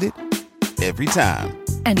 you get it. Every time.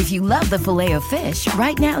 And if you love the Filet-O-Fish,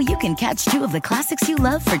 right now you can catch two of the classics you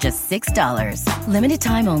love for just $6. Limited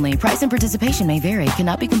time only. Price and participation may vary.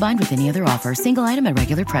 Cannot be combined with any other offer. Single item at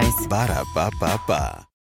regular price. Ba-da-ba-ba-ba.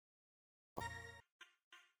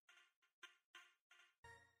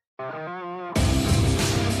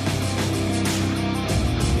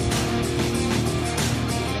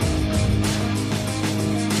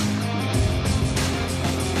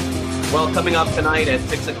 Well, coming up tonight at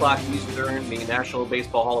 6 o'clock Eastern, the National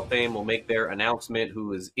Baseball Hall of Fame will make their announcement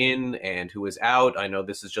who is in and who is out. I know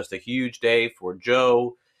this is just a huge day for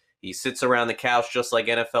Joe. He sits around the couch just like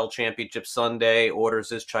NFL Championship Sunday, orders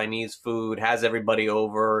his Chinese food, has everybody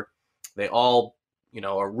over. They all,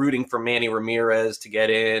 are rooting for Manny Ramirez to get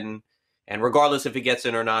in. And regardless if he gets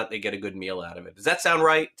in or not, they get a good meal out of it. Does that sound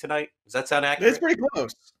right tonight? Does that sound accurate? It's pretty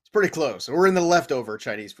close. Pretty close. We're in the leftover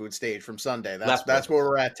Chinese food stage from Sunday. That's where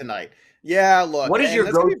we're at tonight. Yeah, look. What is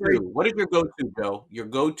your go-to? What is your go-to, Joe? Your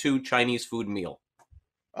go-to Chinese food meal?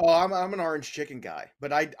 Oh, I'm an orange chicken guy,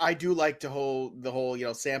 but I do like to hold the whole,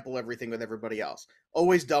 sample everything with everybody else.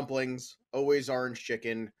 Always dumplings, always orange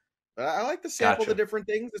chicken. But I like to sample the different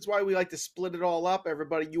things. That's why we like to split it all up.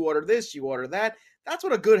 Everybody, you order this, you order that. That's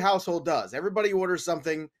what a good household does. Everybody orders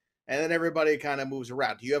something, and then everybody kind of moves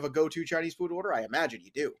around. Do you have a go-to Chinese food order? I imagine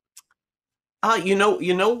you do. You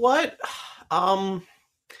know what?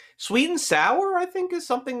 Sweet and sour, I think, is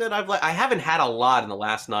something that I haven't had a lot in the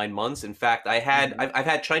last 9 months. In fact, I've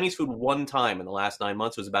had Chinese food one time in the last 9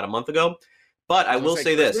 months. It was about a month ago. But I will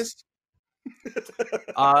say this.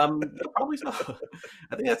 Probably so.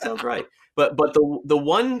 I think that sounds right. But the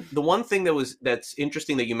one thing that's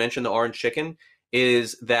interesting that you mentioned, the orange chicken,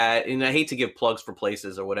 is that, and I hate to give plugs for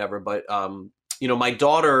places or whatever, but my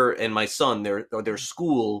daughter and my son, their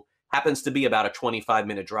school happens to be about a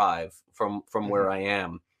 25-minute drive from where I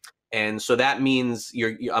am. And so that means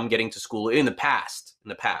I'm getting to school in the past,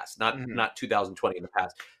 not 2020, in the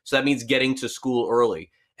past. So that means getting to school early.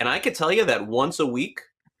 And I could tell you that once a week,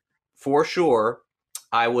 for sure,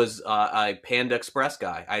 I was a Panda Express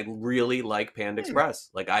guy. I really like Panda Express.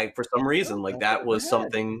 For some reason, that was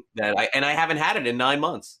something that I haven't had it in 9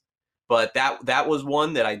 months, but that was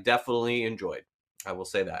one that I definitely enjoyed. I will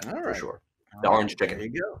say that for sure. The orange chicken. There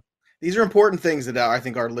you go. These are important things that I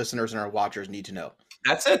think our listeners and our watchers need to know.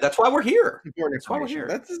 That's it. That's why we're here. That's why we're here.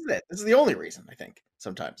 This is it. This is the only reason, I think,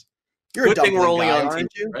 sometimes. You're Good a dumpling guy, on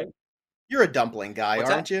aren't TV, you? right? You're a dumpling guy, What's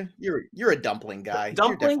aren't that? you? You're a dumpling guy.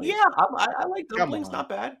 Dumpling? Yeah, I like dumplings. Not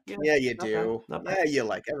bad. Yeah, you not do. Bad, yeah, you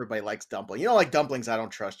like. Everybody likes dumplings. You don't like dumplings, I don't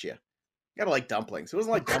trust you. You gotta like dumplings. Who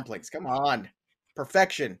doesn't like dumplings? Come on.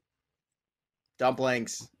 Perfection.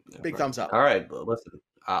 Dumplings. Big thumbs up. All right, listen.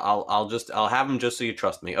 I'll have them just so you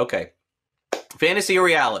trust me. Okay. Fantasy or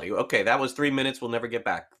reality? Okay, that was 3 minutes. We'll never get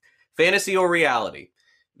back. Fantasy or reality?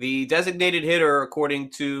 The designated hitter,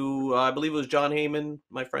 according to, I believe it was John Heyman,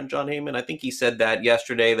 my friend John Heyman. I think he said that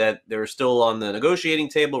yesterday, that they're still on the negotiating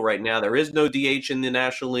table right now. There is no DH in the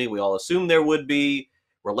National League. We all assumed there would be.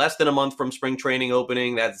 We're less than a month from spring training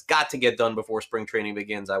opening. That's got to get done before spring training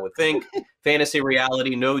begins, I would think. Fantasy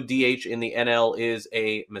reality, no DH in the NL is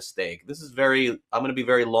a mistake. I'm going to be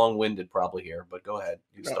very long-winded probably here, but go ahead.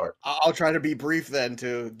 You start. I'll try to be brief then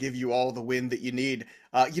to give you all the wind that you need.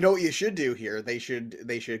 You know what you should do here? They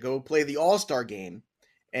should go play the All-Star game,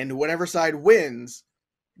 and whatever side wins,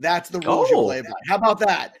 that's the rules you play by. How about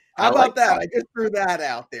that? How about that? I just threw that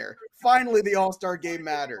out there. Finally, the All-Star game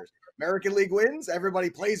matters. American League wins, everybody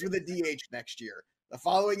plays with a DH next year. The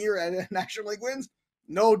following year, National League wins,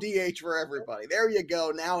 no DH for everybody. There you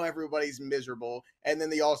go. Now everybody's miserable, and then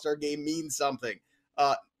the All-Star game means something.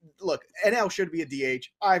 Look, NL should be a DH.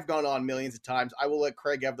 I've gone on millions of times. I will let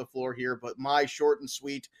Craig have the floor here, but my short and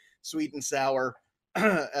sweet and sour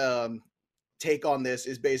take on this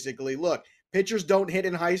is basically, look, pitchers don't hit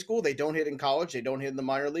in high school. They don't hit in college. They don't hit in the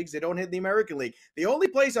minor leagues. They don't hit in the American League. The only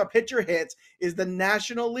place a pitcher hits is the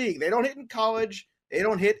National League. They don't hit in college. They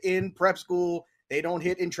don't hit in prep school. They don't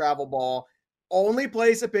hit in travel ball. Only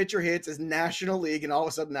place a pitcher hits is National League, and all of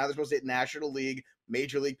a sudden now they're supposed to hit National League,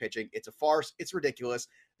 Major League pitching. It's a farce. It's ridiculous.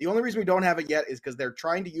 The only reason we don't have it yet is because they're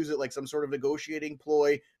trying to use it like some sort of negotiating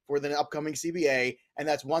ploy for the upcoming CBA, and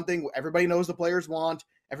that's one thing everybody knows the players want.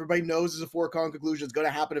 Everybody knows it's a foregone conclusion. It's going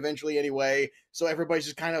to happen eventually anyway. So everybody's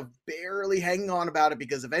just kind of barely hanging on about it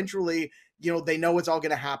because eventually, they know it's all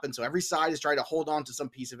going to happen. So every side is trying to hold on to some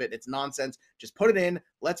piece of it. It's nonsense. Just put it in.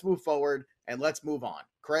 Let's move forward and let's move on.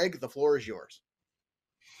 Craig, the floor is yours.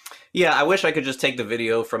 Yeah, I wish I could just take the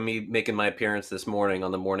video from me making my appearance this morning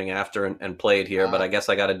on the morning after and play it here, but I guess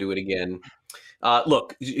I got to do it again.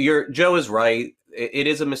 Look, Joe is right. It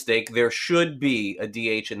is a mistake. There should be a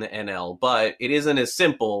DH in the NL, but it isn't as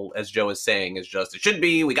simple as Joe is saying. It's just, it should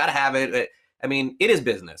be, we got to have it. I mean, it is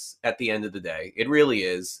business at the end of the day. It really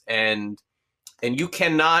is. And you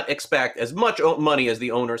cannot expect as much money as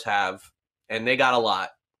the owners have, and they got a lot.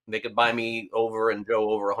 They could buy me over and Joe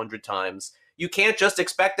over 100 times. You can't just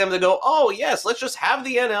expect them to go, oh, yes, let's just have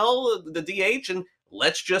the NL, the DH, and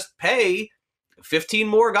let's just pay 15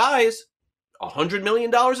 more guys $100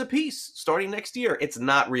 million a piece starting next year. It's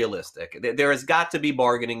not realistic. There has got to be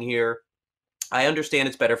bargaining here. I understand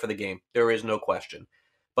it's better for the game. There is no question.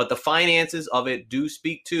 But the finances of it do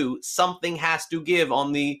speak to something has to give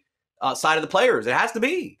on the side of the players. It has to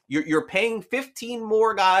be. You're paying 15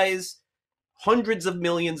 more guys hundreds of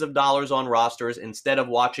millions of dollars on rosters instead of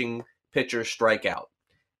watching pitchers strike out.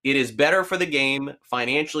 It is better for the game,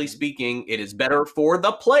 financially speaking. It is better for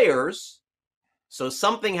the players. So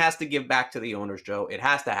something has to give back to the owners, Joe. It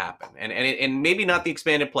has to happen. And maybe not the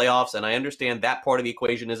expanded playoffs, and I understand that part of the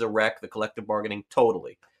equation is a wreck, the collective bargaining,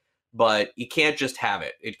 totally. But you can't just have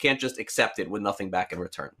it. It can't just accept it with nothing back in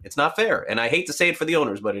return. It's not fair. And I hate to say it for the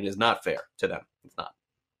owners, but it is not fair to them. It's not.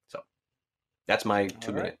 So that's my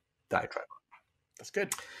 2-minute diatribe. That's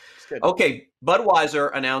good. Okay,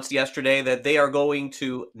 Budweiser announced yesterday that they are going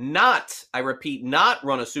to not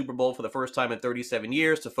run a Super Bowl for the first time in 37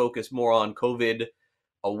 years to focus more on COVID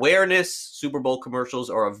awareness. Super Bowl commercials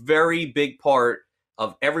are a very big part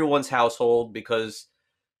of everyone's household because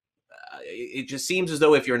it just seems as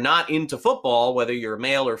though if you're not into football, whether you're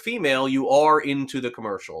male or female, you are into the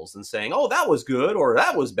commercials and saying, oh, that was good, or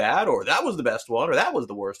that was bad, or that was the best one, or that was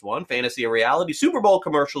the worst one. Fantasy or reality. Super Bowl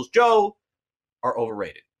commercials, Joe, are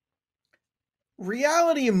overrated.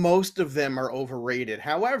 Reality, most of them are overrated.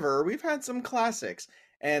 However, we've had some classics,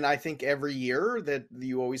 and I think every year that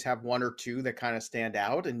you always have one or two that kind of stand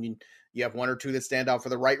out, and you have one or two that stand out for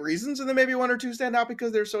the right reasons, and then maybe one or two stand out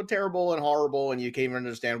because they're so terrible and horrible, and you can't even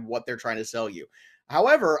understand what they're trying to sell you.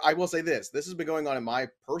 However, I will say this has been going on in my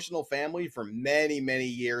personal family for many, many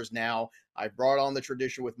years now. I've brought on the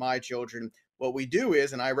tradition with my children. What we do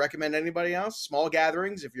is, and I recommend anybody else, small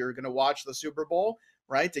gatherings, if you're going to watch the Super Bowl,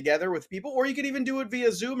 right, together with people, or you could even do it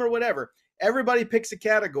via Zoom or whatever. Everybody picks a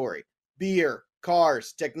category: beer,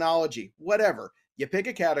 cars, technology, whatever. You pick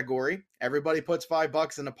a category, everybody puts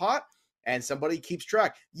 $5 in a pot, and somebody keeps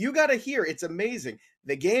track. You got to hear, it's amazing.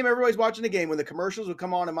 The game, everybody's watching the game. When the commercials would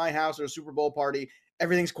come on in my house or a Super Bowl party,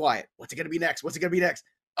 everything's quiet. What's it going to be next? What's it going to be next?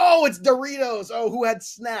 Oh, it's Doritos. Oh, who had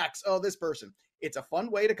snacks? Oh, this person. It's a fun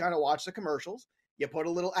way to kind of watch the commercials. You put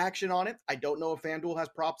a little action on it. I don't know if FanDuel has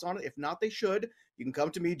props on it. If not, they should. You can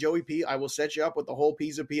come to me, Joey P. I will set you up with the whole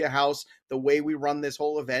Pizza house, the way we run this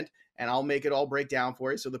whole event, and I'll make it all break down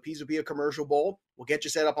for you. So the Pizza commercial bowl, we'll get you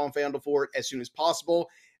set up on FanDuel for it as soon as possible.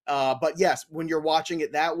 But yes, when you're watching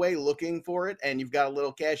it that way, looking for it, and you've got a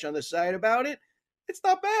little cash on the side about it, it's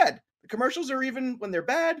not bad. The commercials are, even when they're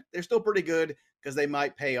bad, they're still pretty good because they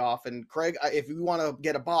might pay off. And Craig, if you want to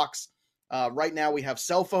get a box, right now we have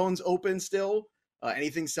cell phones open still,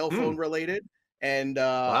 anything cell phone related. And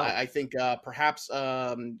wow. I think perhaps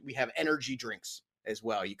we have energy drinks as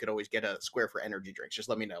well. You could always get a square for energy drinks. Just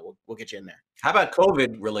let me know. We'll get you in there. How about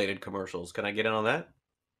COVID related commercials? Can I get in on that?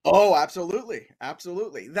 Oh, absolutely.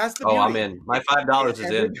 Absolutely. That's the beauty. I'm in. My $5 is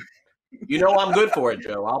in. You know I'm good for it,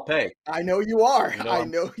 Joe. I'll pay. I know you are. I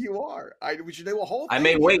know you are. We should do a whole thing. I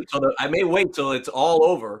may wait till it's all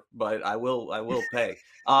over, but I will pay.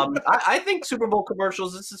 I think Super Bowl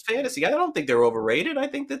commercials, this is fantasy. I don't think they're overrated. I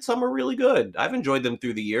think that some are really good. I've enjoyed them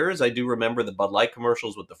through the years. I do remember the Bud Light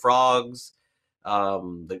commercials with the frogs.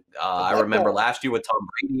 I remember last year with Tom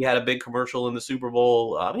Brady had a big commercial in the Super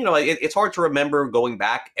Bowl. It's hard to remember going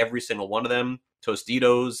back every single one of them.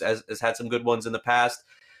 Tostitos has had some good ones in the past.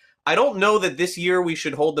 I don't know that this year we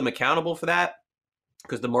should hold them accountable for that,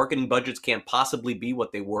 because the marketing budgets can't possibly be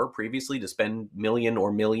what they were previously to spend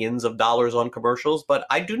millions of dollars on commercials. But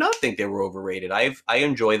I do not think they were overrated. I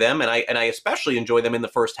enjoy them, and I especially enjoy them in the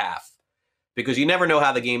first half, because you never know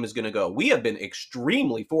how the game is going to go. We have been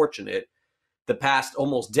extremely fortunate the past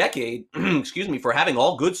almost decade, for having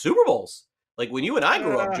all good Super Bowls. Like when you and I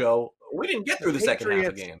grew up, Joe, we didn't get through the second half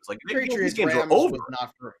of games. Like these games were over.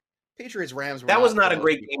 Patriots Rams. That was not a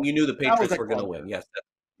great game. You knew the Patriots were going to win. Yes,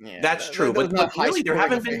 that's true. But really, there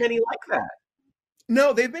haven't been many like that.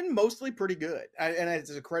 No, they've been mostly pretty good, and it's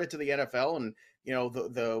a credit to the NFL and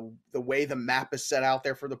the way the map is set out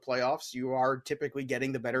there for the playoffs. You are typically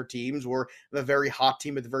getting the better teams or the very hot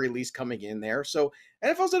team at the very least coming in there. So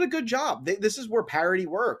NFL's done a good job. This is where parity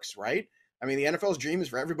works, right? I mean, the NFL's dream is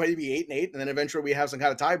for everybody to be 8-8, and then eventually we have some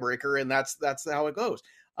kind of tiebreaker, and that's how it goes.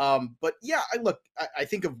 But yeah, I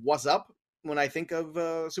think of what's up when I think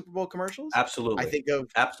of Super Bowl commercials. Absolutely. I think of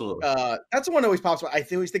absolutely. That's the one that always pops up. I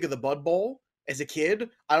always think of the Bud Bowl as a kid.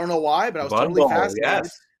 I don't know why, but I was totally fascinated.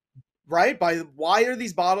 Yes. Right? Why are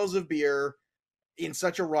these bottles of beer in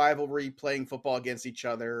such a rivalry playing football against each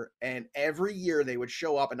other? And every year they would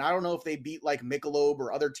show up, and I don't know if they beat like Michelob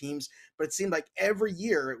or other teams, but it seemed like every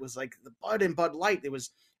year it was like the Bud and Bud Light.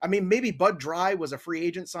 Maybe Bud Dry was a free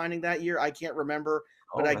agent signing that year. I can't remember.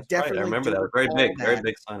 But I definitely remember that. Very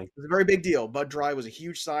big signing. It was a very big deal. Bud Dry was a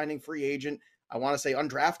huge signing, free agent. I want to say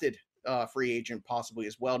undrafted free agent possibly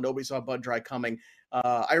as well. Nobody saw Bud Dry coming.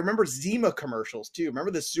 I remember Zima commercials too.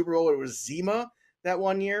 Remember the Super Bowl? It was Zima that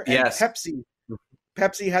one year. And yes.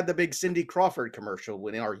 Pepsi had the big Cindy Crawford commercial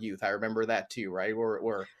in our youth. I remember that too, right?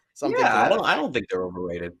 Or something. Yeah, I don't think they're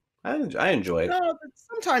overrated. I enjoy it. No,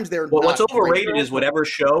 sometimes they're not. What's overrated is whatever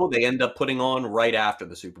show they end up putting on right after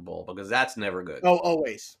the Super Bowl, because that's never good. Oh,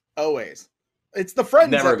 always. It's the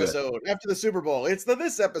Friends episode after the Super Bowl. It's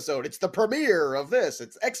this episode. It's the premiere of this.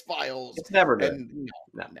 It's X-Files. It's never good. And,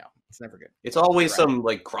 no, it's never good. It's always some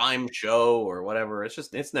like crime show or whatever.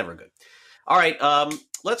 It's never good. All right,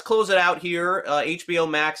 let's close it out here. HBO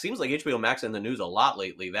Max, seems like HBO Max in the news a lot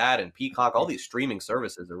lately. That and Peacock, all these streaming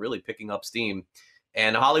services are really picking up steam.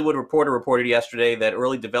 And a Hollywood Reporter reported yesterday that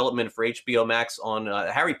early development for HBO Max on the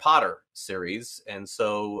Harry Potter series. And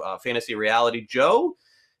so Fantasy Reality, Joe,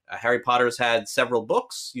 Harry Potter's had several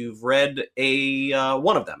books. You've read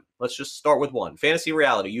one of them. Let's just start with one. Fantasy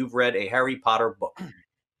Reality, you've read a Harry Potter book.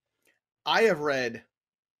 I have read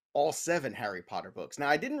all 7 Harry Potter books. Now,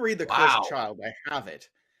 I didn't read The Cursed Child. I have it.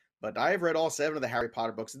 But I have read all 7 of the Harry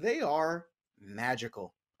Potter books. They are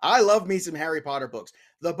magical. I love me some Harry Potter books.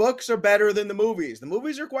 The books are better than the movies. The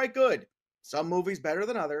movies are quite good. Some movies better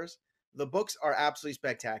than others. The books are absolutely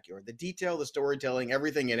spectacular. The detail, the storytelling,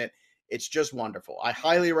 everything in it, it's just wonderful. I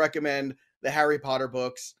highly recommend the Harry Potter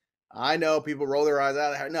books. I know people roll their eyes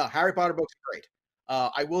out. No, Harry Potter books are great.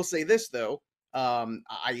 I will say this, though. I'm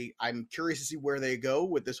curious to see where they go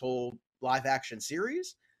with this whole live action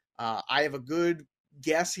series. I have a good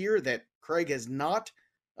guess here that Craig has not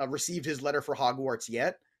received his letter for Hogwarts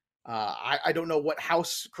yet. I don't know what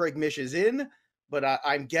house Craig Mish is in, but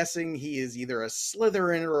I'm guessing he is either a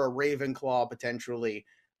Slytherin or a Ravenclaw, potentially.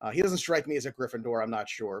 He doesn't strike me as a Gryffindor, I'm not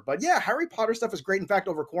sure. But yeah, Harry Potter stuff is great. In fact,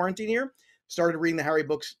 over quarantine here, started reading the Harry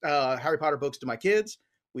Potter books to my kids.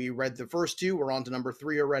 We read the first 2. We're on to number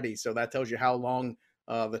 3 already. So that tells you how long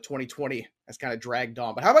the 2020 has kind of dragged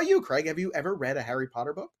on. But how about you, Craig? Have you ever read a Harry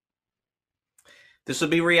Potter book? This would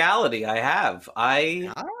be reality. I have.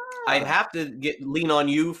 I'd have to lean on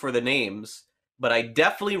you for the names, but I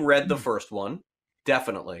definitely read the first one.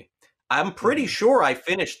 Definitely. I'm pretty sure I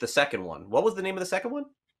finished the second one. What was the name of the second one?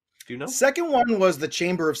 Do you know? Second one was the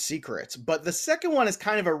Chamber of Secrets, but the second one is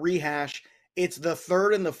kind of a rehash. It's the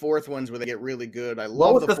third and the fourth ones where they get really good. I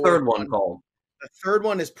love the third one called? The third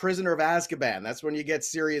one is Prisoner of Azkaban. That's when you get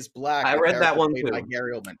Sirius Black. I read that one too. By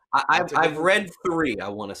Gary Oldman. I've read 3. I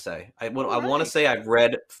want to say. I want to say I've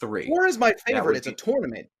read 3. 4 is my favorite. It's a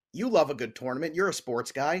tournament. You love a good tournament. You're a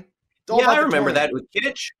sports guy. Yeah, I remember that with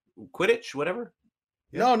Quidditch, whatever.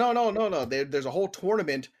 Yeah. No. There's a whole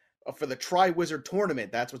tournament for the Triwizard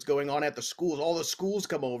Tournament. That's what's going on at the schools. All the schools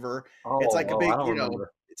come over. It's like a big,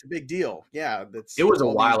 it's a big deal. Yeah. It was a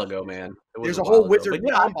while ago, man. There's a whole wizard.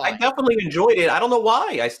 Yeah, I definitely enjoyed it. I don't know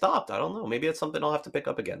why I stopped. I don't know. Maybe it's something I'll have to pick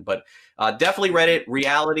up again. But definitely read it.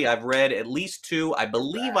 Reality, I've read at least 2. I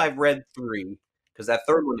believe I've read 3. Because that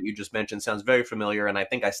third one that you just mentioned sounds very familiar, and I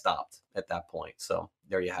think I stopped at that point. So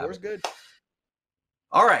there you have it. Good.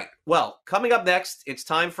 All right. Well, coming up next, it's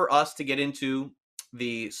time for us to get into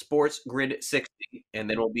the Sports Grid 60, and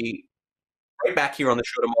then we'll be right back here on the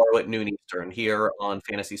show tomorrow at noon Eastern here on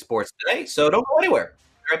Fantasy Sports Today. So don't go anywhere.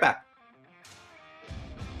 Be right back.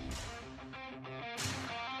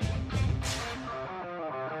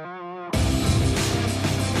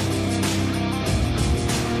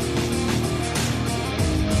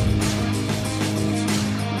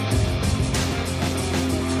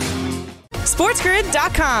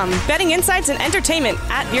 SportsGrid.com. Betting insights and entertainment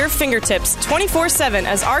at your fingertips 24/7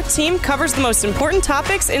 as our team covers the most important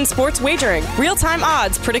topics in sports wagering. Real-time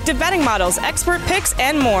odds, predictive betting models, expert picks,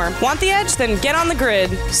 and more. Want the edge? Then get on the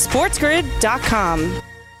grid. SportsGrid.com.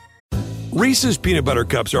 Reese's peanut butter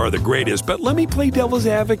cups are the greatest, but let me play devil's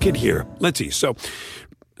advocate here. Let's see. So,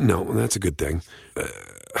 no, that's a good thing.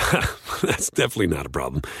 That's definitely not a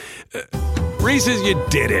problem. Reese's, you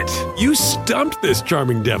did it. You stumped this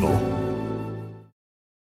charming devil.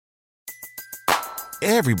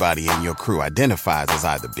 Everybody in your crew identifies as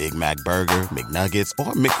either Big Mac Burger, McNuggets,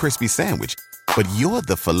 or McCrispy Sandwich. But you're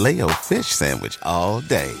the Filet-O-Fish Sandwich all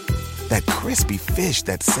day. That crispy fish,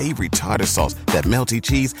 that savory tartar sauce, that melty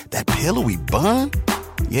cheese, that pillowy bun.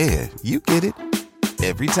 Yeah, you get it.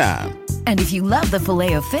 Every time. And if you love the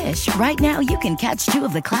Filet-O-Fish, right now you can catch 2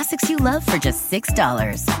 of the classics you love for just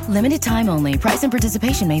 $6. Limited time only. Price and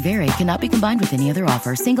participation may vary. Cannot be combined with any other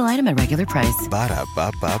offer. Single item at regular price.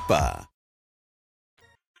 Ba-da-ba-ba-ba.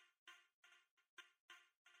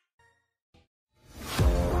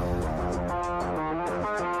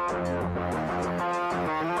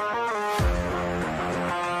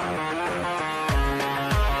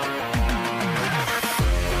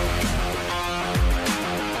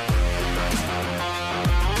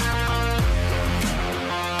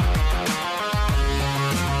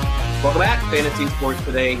 Welcome back, Fantasy Sports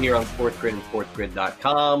Today here on Sports Grid and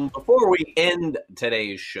SportsGrid.com. Before we end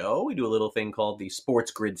today's show, we do a little thing called the Sports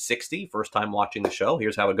Grid 60. First time watching the show,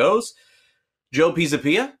 here's how it goes. Joe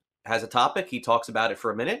Pisapia has a topic. He talks about it for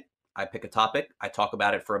a minute. I pick a topic. I talk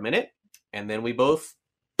about it for a minute. And then we both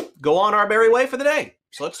go on our merry way for the day.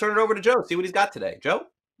 So let's turn it over to Joe, see what he's got today. Joe?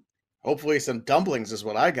 Hopefully some dumplings is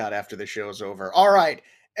what I got after the show's over. All right.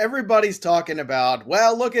 Everybody's talking about,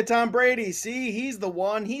 well, look at Tom Brady. See, he's the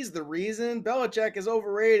one. He's the reason. Belichick is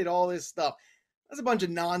overrated, all this stuff. That's a bunch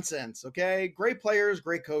of nonsense, okay? Great players,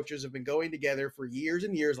 great coaches have been going together for years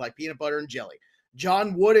and years like peanut butter and jelly.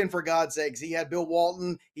 John Wooden, for God's sakes, he had Bill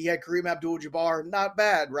Walton. He had Kareem Abdul-Jabbar. Not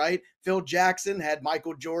bad, right? Phil Jackson had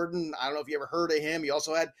Michael Jordan. I don't know if you ever heard of him. He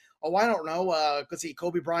also had,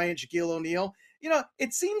 Kobe Bryant, Shaquille O'Neal. You know,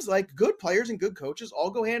 it seems like good players and good coaches all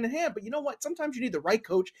go hand in hand. But you know what? Sometimes you need the right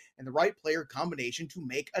coach and the right player combination to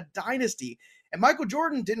make a dynasty. And Michael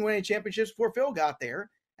Jordan didn't win any championships before Phil got there.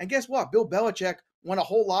 And guess what? Bill Belichick won a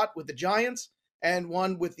whole lot with the Giants and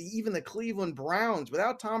won with even the Cleveland Browns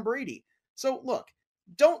without Tom Brady. So look,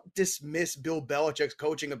 don't dismiss Bill Belichick's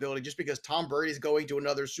coaching ability just because Tom Brady's going to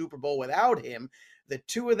another Super Bowl without him. The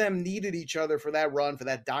two of them needed each other for that run, for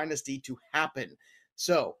that dynasty to happen.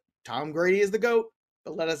 So Tom Brady is the GOAT,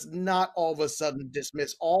 but let us not all of a sudden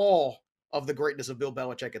dismiss all of the greatness of Bill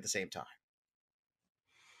Belichick at the same time.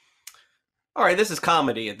 All right, this is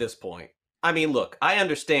comedy at this point. I mean, look, I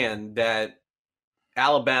understand that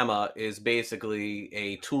Alabama is basically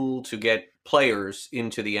a tool to get players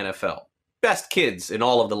into the NFL. Best kids in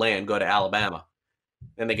all of the land go to Alabama,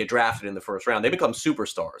 and they get drafted in the first round. They become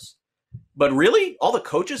superstars. But really, all the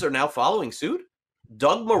coaches are now following suit.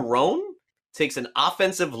 Doug Marrone takes an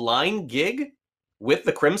offensive line gig with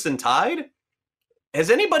the Crimson Tide. Has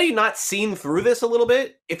anybody not seen through this a little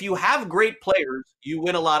bit? If you have great players, you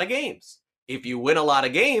win a lot of games. If you win a lot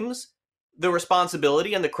of games, the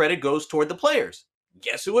responsibility and the credit goes toward the players.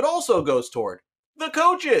 Guess who it also goes toward? The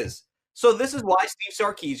coaches. So this is why Steve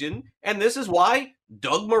Sarkisian, and this is why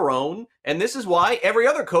Doug Marrone, and this is why every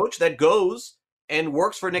other coach that goes and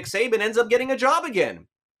works for Nick Saban ends up getting a job again.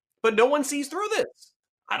 But no one sees through this.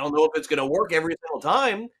 I don't know if it's going to work every single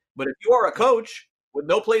time, but if you are a coach with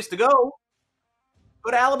no place to go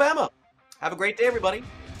to Alabama. Have a great day, everybody.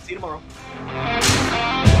 See you tomorrow.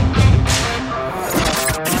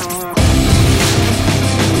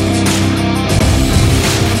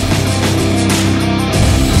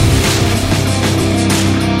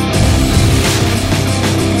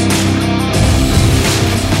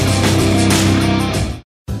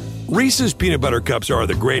 Reese's Peanut Butter Cups are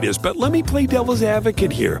the greatest, but let me play devil's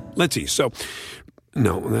advocate here. Let's see. So,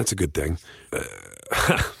 no, that's a good thing.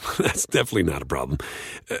 That's definitely not a problem.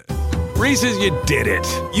 Reese's, you did it.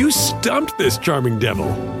 You stumped this charming devil.